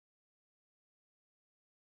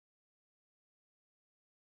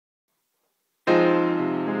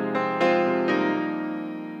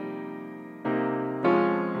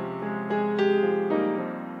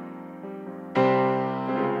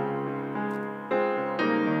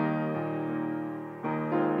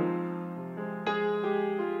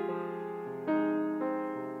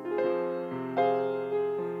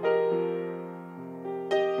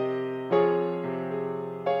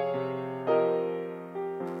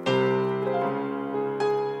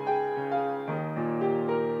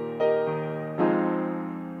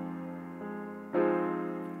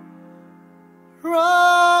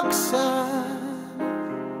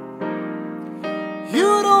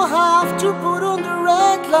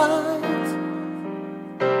light.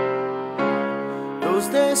 Those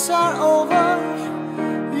days are over.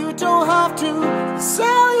 You don't have to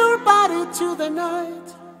sell your body to the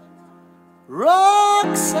night.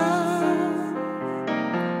 Roxanne,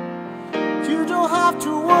 you don't have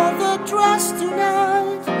to wear the dress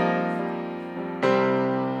tonight.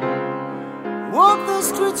 Walk the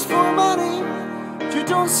streets for money. You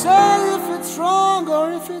don't say if it's wrong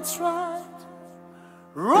or if it's right.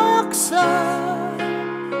 Roxanne,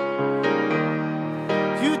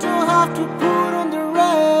 you don't have to put on the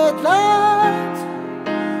red light.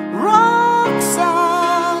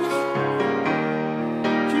 Roxanne,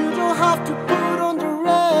 you don't have to put on the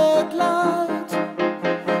red light.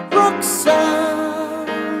 Roxanne,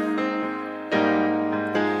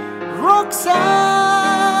 Roxanne,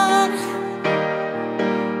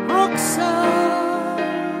 Roxanne,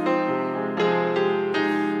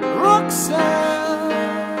 Roxanne,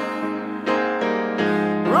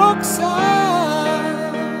 Roxanne.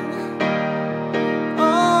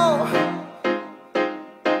 Oh,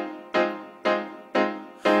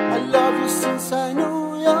 I love you since I knew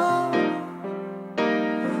you.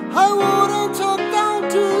 I wouldn't talk down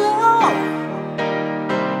to you.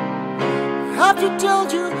 Have to tell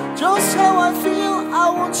you just how I feel. I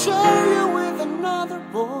won't share you with another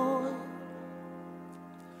boy.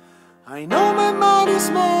 I know my mind is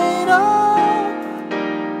made up,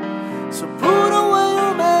 so put away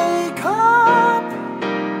your makeup.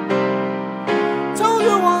 Told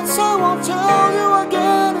you once, I won't tell you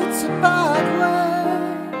again. It's a bad way.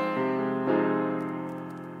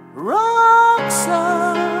 Roxanne,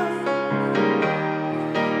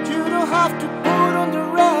 you don't have to put on the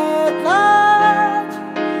red light.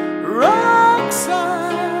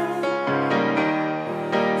 Roxanne,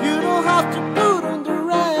 you don't have to put on the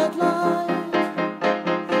red light.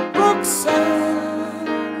 Roxanne,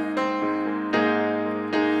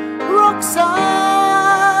 Roxanne.